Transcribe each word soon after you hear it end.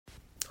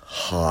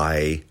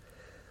Hi.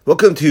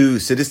 Welcome to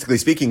Sadistically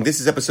Speaking. This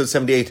is episode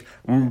 78.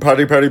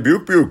 Patty,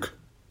 buke, buke.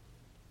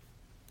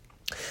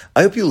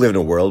 I hope you live in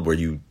a world where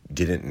you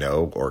didn't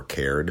know or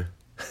cared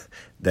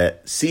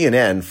that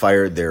CNN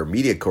fired their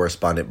media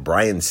correspondent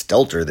Brian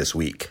Stelter this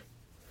week.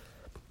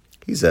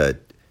 He's a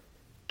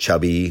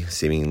chubby,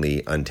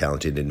 seemingly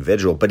untalented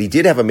individual, but he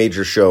did have a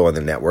major show on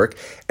the network,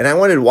 and I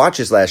wanted to watch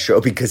his last show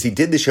because he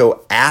did the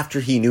show after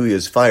he knew he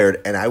was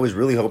fired, and I was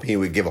really hoping he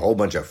would give a whole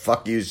bunch of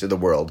fuck yous to the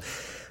world,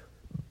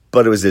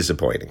 but it was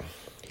disappointing.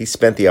 He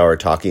spent the hour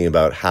talking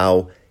about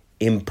how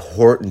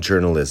important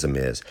journalism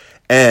is,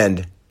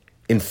 and,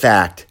 in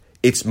fact,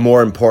 it's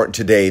more important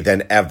today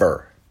than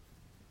ever.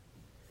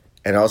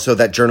 And also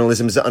that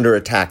journalism is under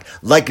attack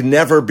like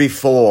never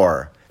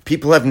before.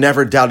 People have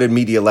never doubted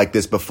media like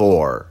this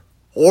before.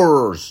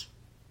 Horrors.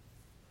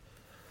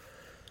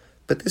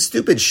 But this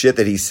stupid shit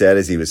that he said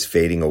as he was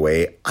fading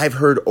away, I've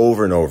heard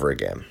over and over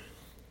again.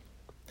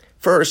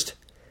 First,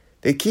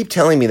 they keep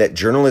telling me that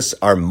journalists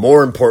are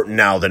more important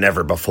now than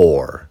ever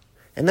before.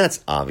 And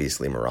that's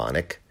obviously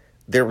moronic.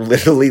 They're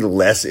literally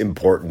less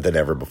important than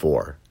ever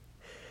before.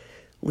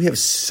 We have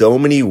so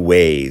many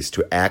ways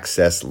to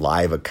access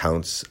live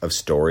accounts of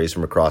stories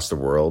from across the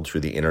world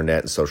through the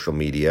internet and social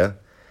media.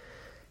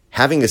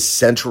 Having a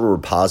central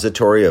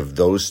repository of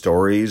those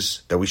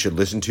stories that we should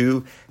listen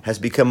to has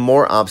become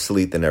more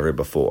obsolete than ever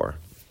before.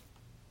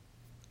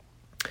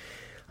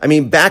 I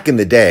mean, back in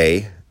the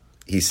day,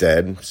 he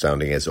said,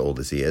 sounding as old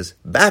as he is,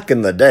 back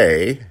in the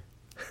day,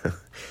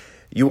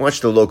 you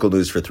watched the local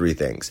news for three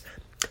things.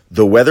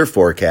 The weather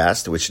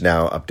forecast, which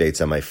now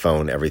updates on my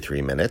phone every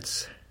 3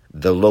 minutes.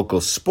 The local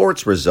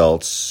sports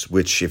results,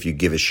 which, if you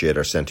give a shit,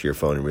 are sent to your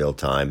phone in real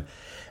time.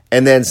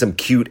 And then some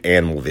cute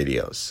animal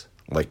videos,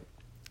 like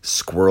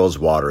squirrels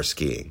water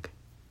skiing.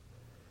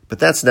 But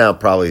that's now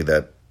probably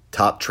the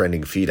top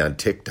trending feed on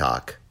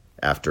TikTok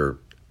after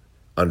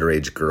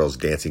underage girls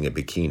dancing in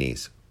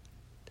bikinis.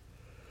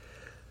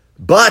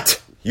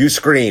 But, you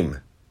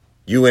scream,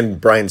 you and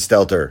Brian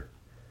Stelter,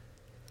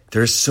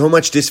 there's so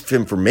much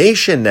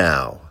disinformation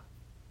now.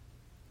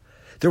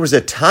 There was a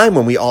time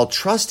when we all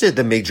trusted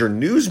the major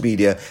news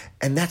media,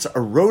 and that's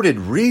eroded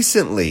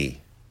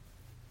recently.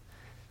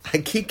 I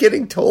keep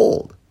getting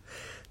told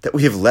that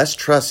we have less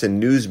trust in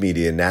news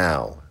media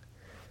now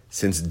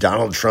since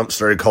Donald Trump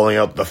started calling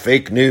out the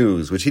fake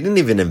news, which he didn't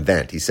even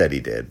invent. He said he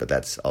did, but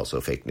that's also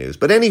fake news.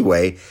 But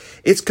anyway,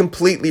 it's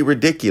completely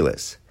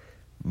ridiculous.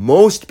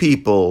 Most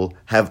people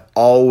have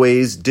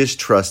always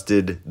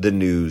distrusted the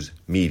news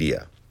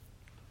media.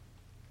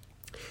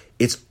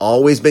 It's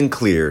always been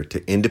clear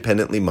to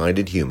independently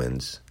minded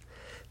humans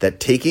that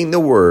taking the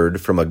word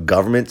from a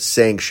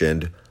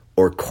government-sanctioned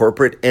or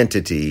corporate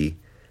entity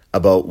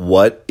about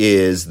what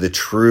is the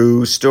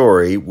true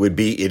story would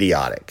be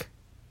idiotic.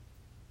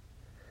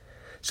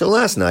 So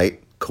last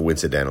night,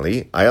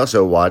 coincidentally, I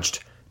also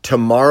watched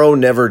Tomorrow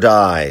Never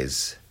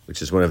Dies,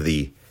 which is one of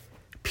the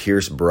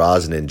Pierce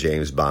Brosnan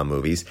James Bond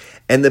movies.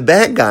 And the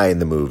bad guy in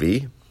the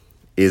movie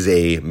is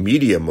a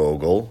media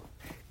mogul,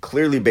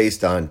 clearly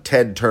based on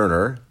Ted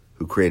Turner,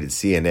 who created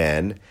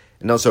CNN,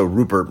 and also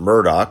Rupert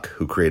Murdoch,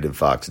 who created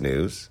Fox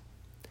News.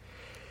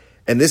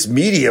 And this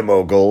media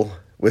mogul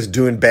was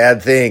doing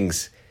bad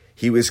things.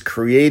 He was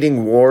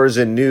creating wars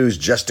and news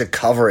just to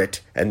cover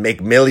it and make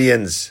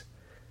millions.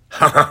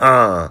 Ha ha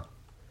ha.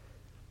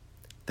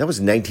 That was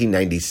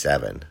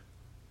 1997.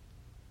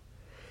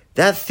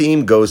 That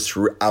theme goes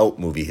throughout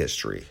movie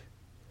history.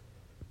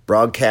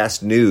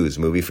 Broadcast News,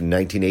 movie from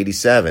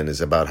 1987, is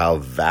about how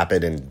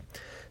vapid and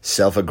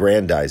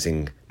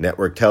self-aggrandizing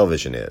network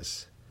television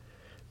is.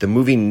 The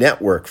movie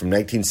Network from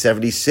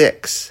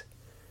 1976.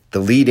 The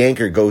lead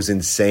anchor goes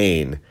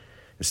insane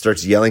and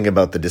starts yelling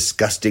about the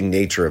disgusting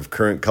nature of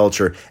current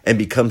culture and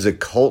becomes a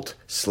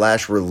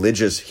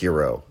cult/religious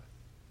hero.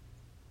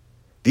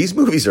 These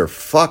movies are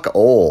fuck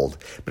old,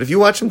 but if you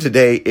watch them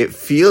today, it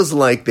feels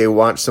like they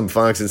watched some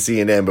Fox and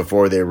CNN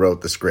before they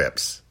wrote the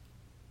scripts.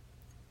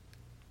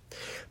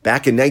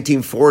 Back in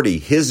 1940,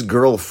 His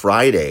Girl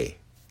Friday,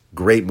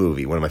 great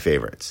movie, one of my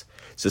favorites.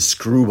 It's a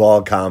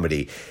screwball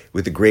comedy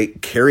with the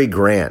great Cary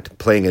Grant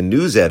playing a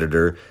news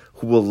editor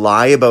who will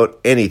lie about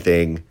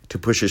anything to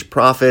push his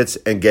profits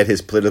and get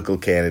his political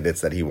candidates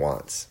that he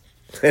wants.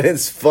 And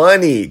it's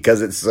funny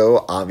because it's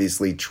so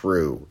obviously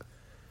true.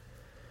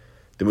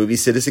 The movie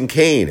Citizen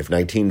Kane of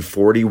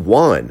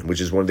 1941,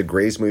 which is one of the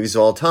greatest movies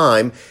of all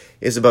time,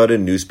 is about a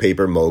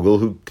newspaper mogul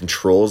who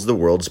controls the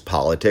world's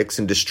politics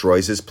and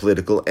destroys his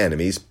political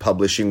enemies,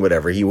 publishing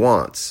whatever he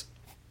wants.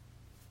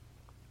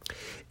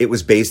 It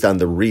was based on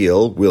the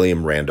real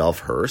William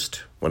Randolph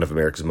Hearst, one of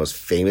America's most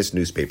famous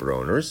newspaper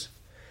owners,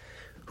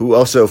 who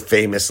also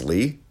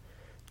famously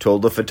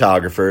told the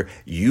photographer,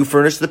 "You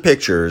furnish the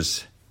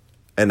pictures,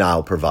 and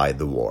I'll provide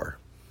the war."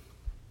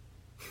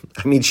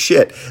 I mean,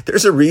 shit,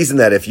 there's a reason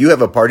that if you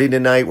have a party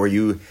tonight where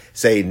you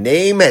say,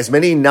 name as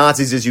many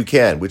Nazis as you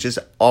can, which is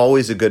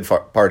always a good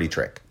party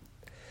trick.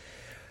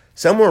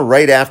 Somewhere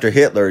right after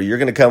Hitler, you're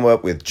going to come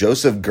up with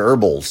Joseph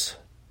Goebbels.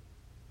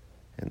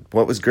 And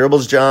what was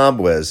Goebbels' job?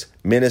 Was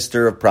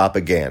Minister of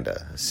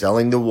Propaganda,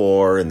 selling the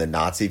war and the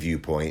Nazi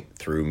viewpoint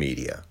through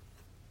media.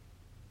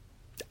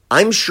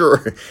 I'm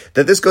sure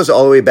that this goes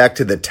all the way back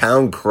to the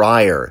town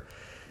crier.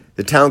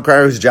 The town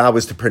crier whose job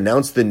was to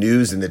pronounce the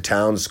news in the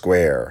town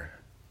square.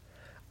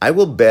 I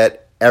will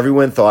bet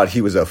everyone thought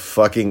he was a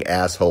fucking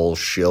asshole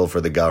shill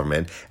for the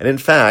government. And in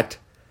fact,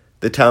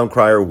 the town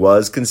crier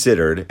was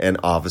considered an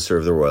officer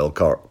of the royal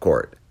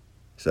court.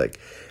 It's like,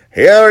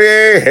 hear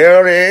ye,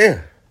 hear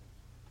ye.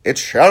 It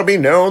shall be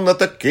known that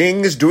the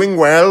king is doing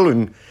well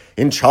and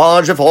in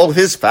charge of all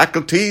his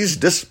faculties,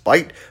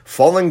 despite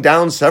falling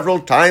down several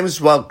times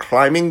while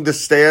climbing the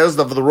stairs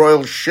of the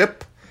royal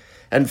ship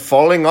and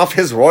falling off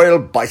his royal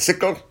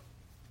bicycle.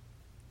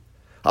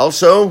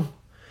 Also,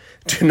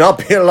 do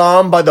not be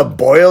alarmed by the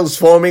boils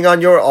forming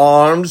on your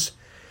arms.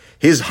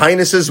 His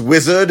Highness's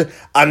wizard,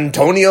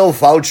 Antonio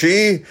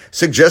Fauci,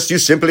 suggests you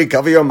simply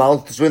cover your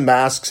mouths with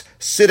masks,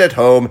 sit at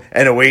home,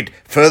 and await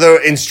further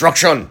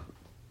instruction.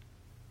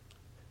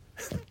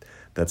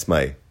 That's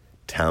my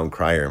town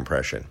crier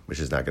impression, which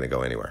is not going to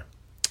go anywhere.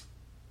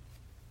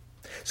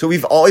 So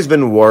we've always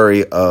been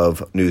wary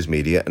of news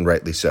media, and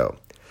rightly so.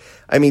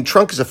 I mean,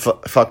 Trump is a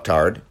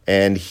fucktard,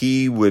 and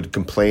he would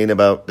complain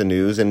about the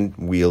news and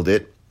wield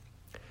it.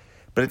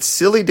 But it's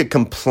silly to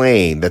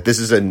complain that this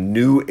is a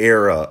new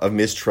era of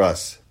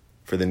mistrust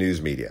for the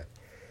news media.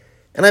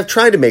 And I've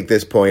tried to make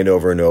this point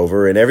over and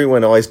over, and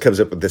everyone always comes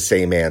up with the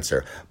same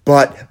answer.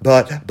 But,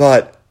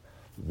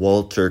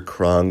 Walter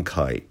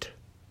Cronkite.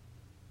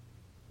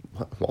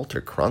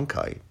 Walter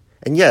Cronkite?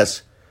 And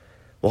yes,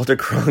 Walter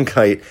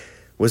Cronkite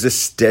was a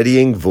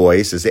steadying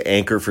voice as the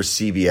anchor for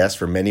CBS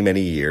for many,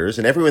 many years,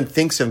 and everyone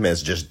thinks of him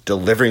as just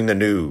delivering the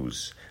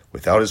news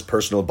without his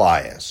personal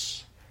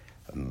bias.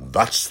 And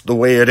that's the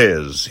way it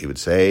is, he would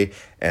say,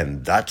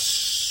 and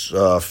that's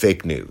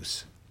fake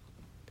news.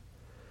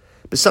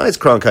 Besides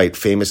Cronkite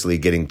famously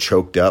getting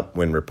choked up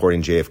when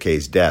reporting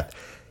JFK's death,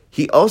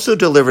 he also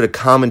delivered a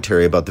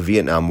commentary about the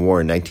Vietnam War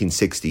in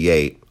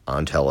 1968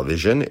 on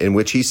television, in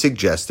which he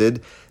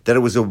suggested that it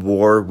was a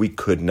war we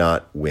could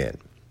not win.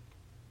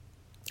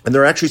 And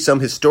there are actually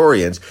some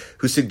historians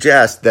who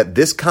suggest that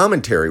this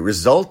commentary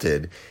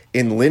resulted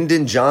in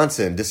Lyndon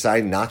Johnson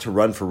deciding not to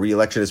run for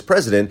re-election as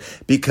president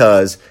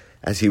because,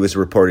 as he was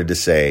reported to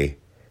say,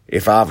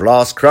 if I've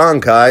lost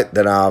Cronkite,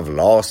 then I've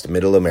lost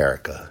Middle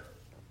America.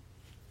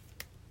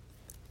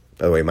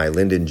 By the way, my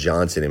Lyndon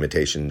Johnson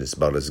imitation is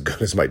about as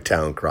good as my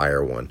town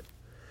crier one.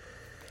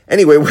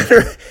 Anyway,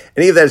 whether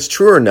any of that is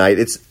true or not,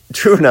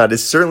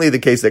 it's certainly the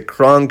case that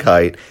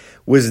Cronkite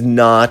was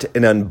not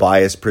an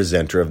unbiased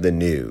presenter of the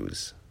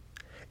news.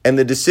 And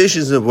the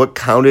decisions of what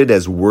counted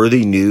as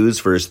worthy news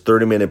for his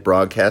 30-minute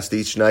broadcast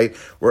each night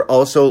were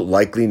also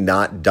likely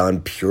not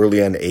done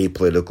purely on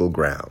apolitical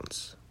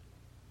grounds.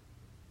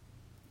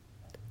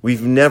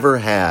 We've never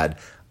had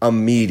a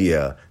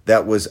media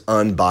that was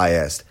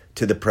unbiased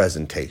to the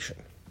presentation.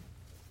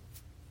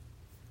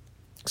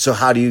 So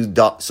how do you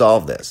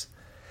solve this?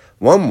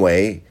 One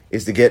way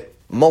is to get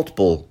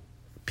multiple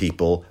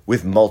people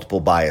with multiple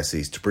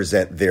biases to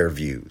present their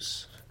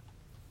views.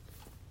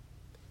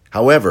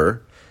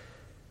 However,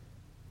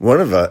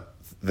 one of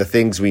the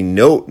things we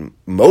note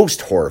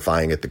most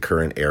horrifying at the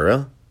current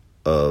era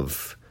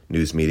of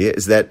news media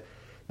is that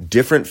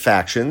different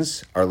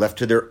factions are left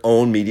to their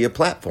own media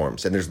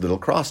platforms, and there's little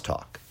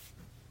crosstalk.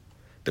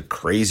 The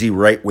crazy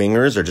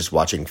right-wingers are just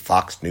watching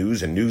Fox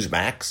News and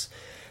Newsmax.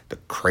 The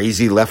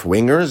crazy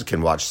left-wingers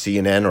can watch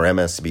CNN or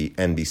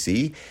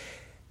MSNBC.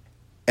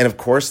 And of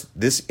course,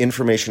 this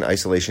information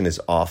isolation is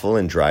awful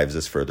and drives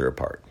us further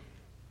apart.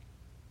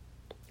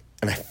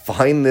 And I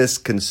find this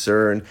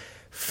concern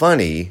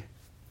funny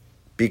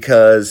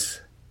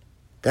because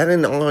that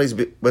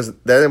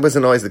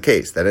wasn't always the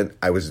case.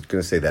 I was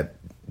going to say that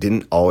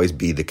didn't always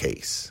be the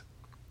case.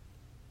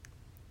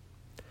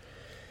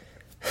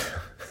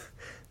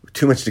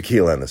 Too much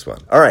tequila on this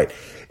one. All right.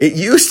 It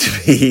used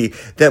to be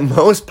that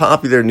most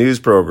popular news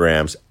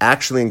programs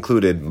actually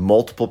included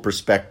multiple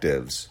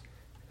perspectives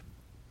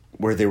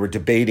where they were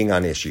debating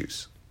on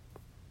issues.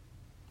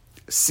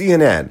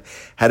 CNN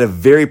had a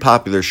very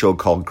popular show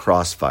called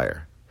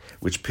Crossfire,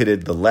 which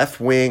pitted the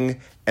left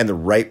wing and the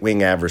right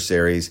wing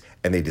adversaries,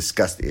 and they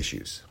discussed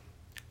issues.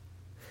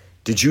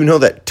 Did you know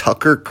that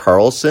Tucker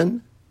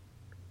Carlson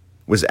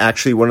was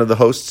actually one of the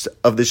hosts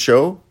of this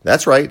show?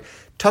 That's right.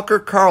 Tucker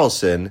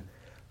Carlson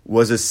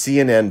was a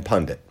CNN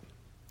pundit.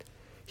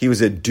 He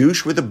was a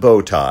douche with a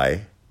bow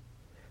tie,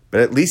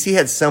 but at least he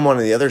had someone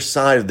on the other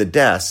side of the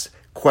desk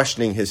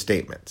questioning his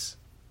statements.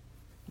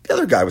 The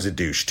other guy was a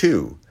douche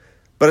too,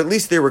 but at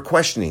least they were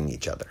questioning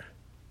each other.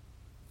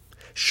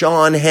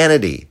 Sean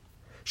Hannity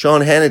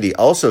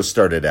also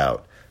started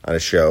out on a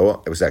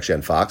show, it was actually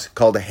on Fox,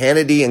 called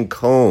Hannity and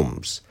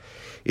Combs.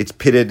 It's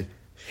pitted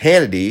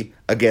Hannity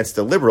against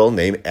a liberal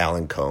named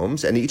Alan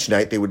Combs, and each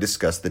night they would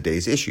discuss the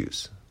day's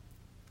issues.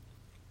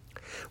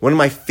 One of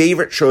my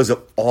favorite shows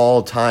of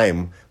all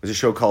time was a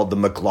show called The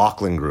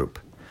McLaughlin Group,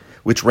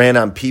 which ran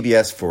on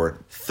PBS for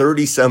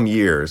 30-some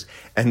years.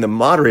 And the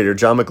moderator,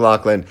 John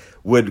McLaughlin,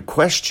 would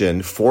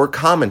question four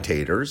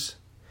commentators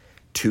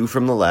two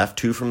from the left,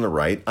 two from the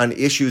right, on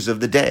issues of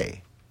the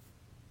day.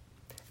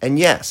 And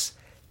yes,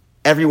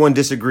 everyone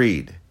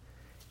disagreed.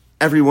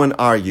 Everyone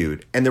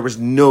argued, and there was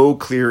no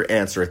clear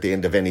answer at the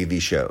end of any of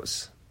these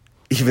shows.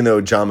 Even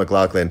though John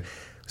McLaughlin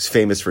was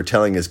famous for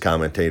telling his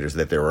commentators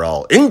that they were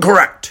all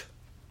incorrect.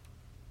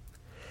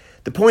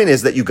 The point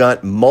is that you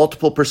got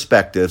multiple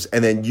perspectives,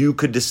 and then you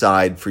could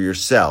decide for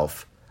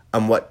yourself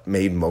on what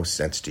made most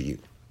sense to you.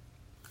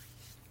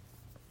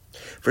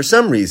 For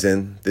some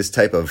reason, this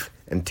type of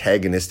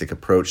antagonistic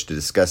approach to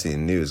discussing the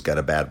news got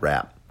a bad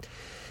rap.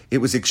 It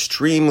was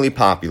extremely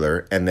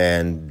popular and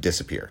then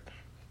disappeared.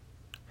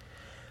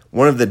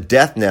 One of the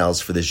death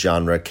knells for this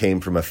genre came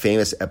from a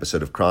famous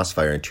episode of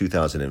Crossfire in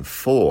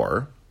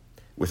 2004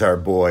 with our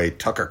boy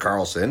Tucker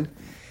Carlson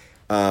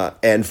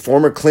and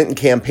former Clinton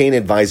campaign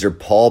advisor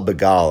Paul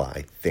Begala.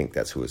 I think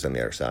that's who was on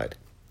the other side.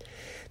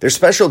 Their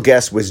special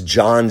guest was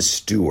Jon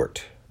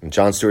Stewart. And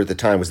Jon Stewart at the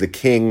time was the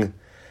king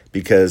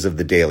because of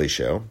The Daily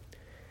Show.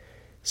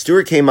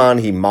 Stewart came on,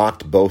 he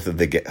mocked both of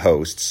the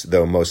hosts,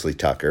 though mostly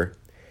Tucker,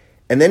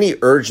 and then he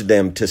urged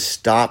them to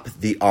stop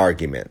the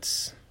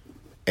arguments.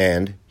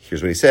 And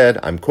here's what he said,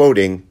 I'm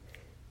quoting,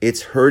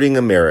 "It's hurting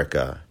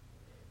America.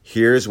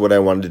 Here's what I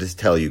wanted to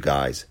tell you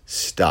guys.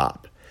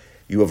 Stop.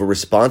 You have a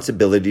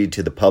responsibility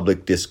to the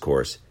public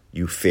discourse.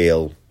 You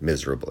fail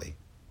miserably."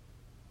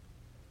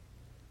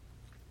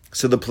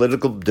 So the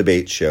political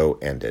debate show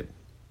ended.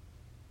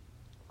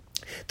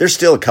 There's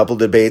still a couple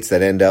debates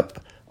that end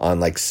up on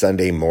like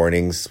Sunday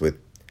mornings with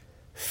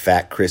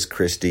fat Chris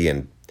Christie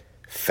and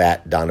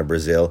fat Donna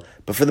Brazile.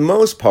 But for the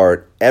most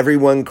part,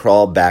 everyone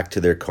crawled back to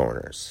their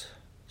corners.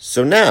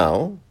 So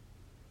now,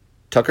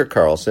 Tucker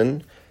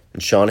Carlson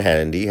and Sean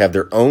Hannity have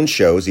their own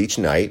shows each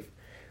night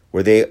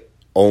where they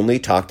only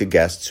talk to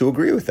guests who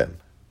agree with them.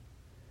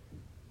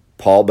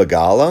 Paul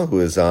Begala, who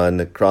is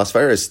on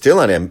Crossfire, is still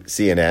on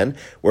CNN,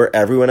 where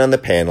everyone on the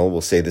panel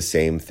will say the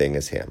same thing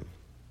as him.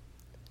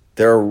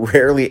 There are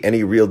rarely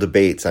any real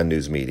debates on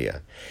news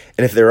media.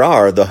 And if there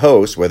are, the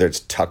host, whether it's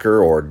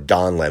Tucker or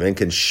Don Lemon,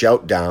 can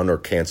shout down or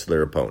cancel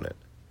their opponent.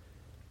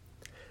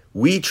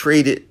 We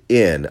traded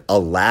in a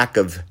lack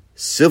of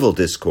civil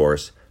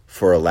discourse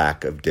for a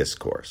lack of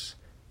discourse.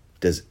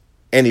 Does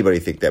anybody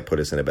think that put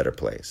us in a better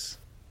place?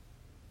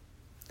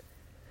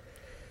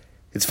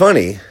 It's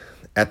funny,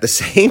 at the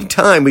same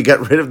time we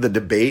got rid of the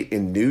debate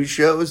in news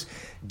shows,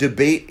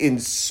 debate in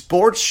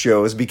sports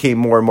shows became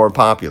more and more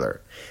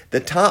popular. The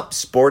top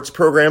sports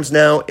programs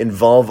now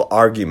involve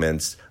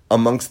arguments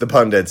amongst the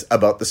pundits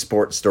about the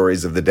sports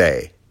stories of the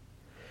day.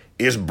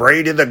 Is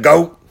Brady the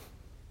GOAT?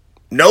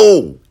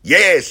 No.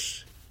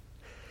 Yes.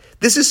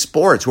 This is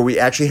sports where we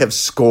actually have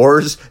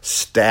scores,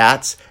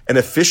 stats, and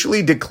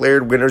officially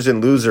declared winners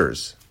and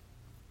losers.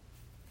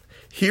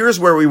 Here's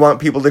where we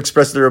want people to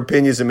express their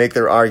opinions and make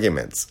their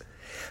arguments.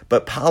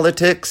 But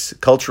politics,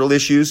 cultural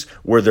issues,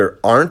 where there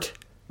aren't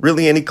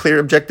really any clear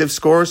objective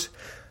scores,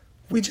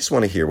 we just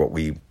want to hear what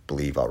we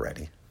believe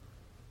already.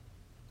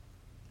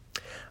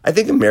 I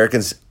think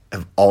Americans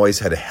have always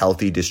had a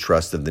healthy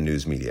distrust of the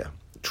news media.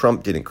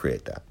 Trump didn't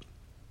create that.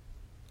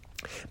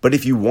 But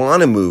if you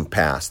want to move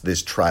past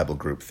this tribal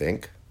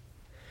groupthink,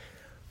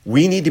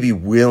 we need to be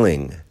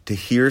willing to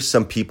hear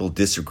some people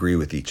disagree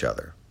with each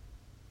other.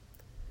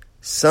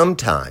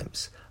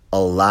 Sometimes a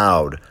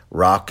loud,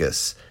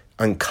 raucous,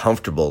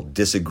 uncomfortable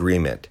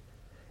disagreement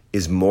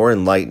is more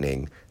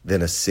enlightening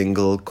than a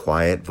single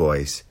quiet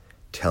voice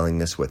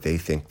telling us what they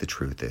think the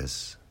truth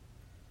is.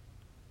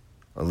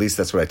 At least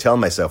that's what I tell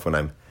myself when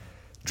I'm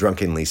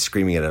drunkenly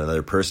screaming at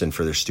another person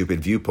for their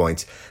stupid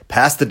viewpoints.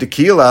 Pass the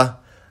tequila.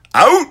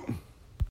 Out!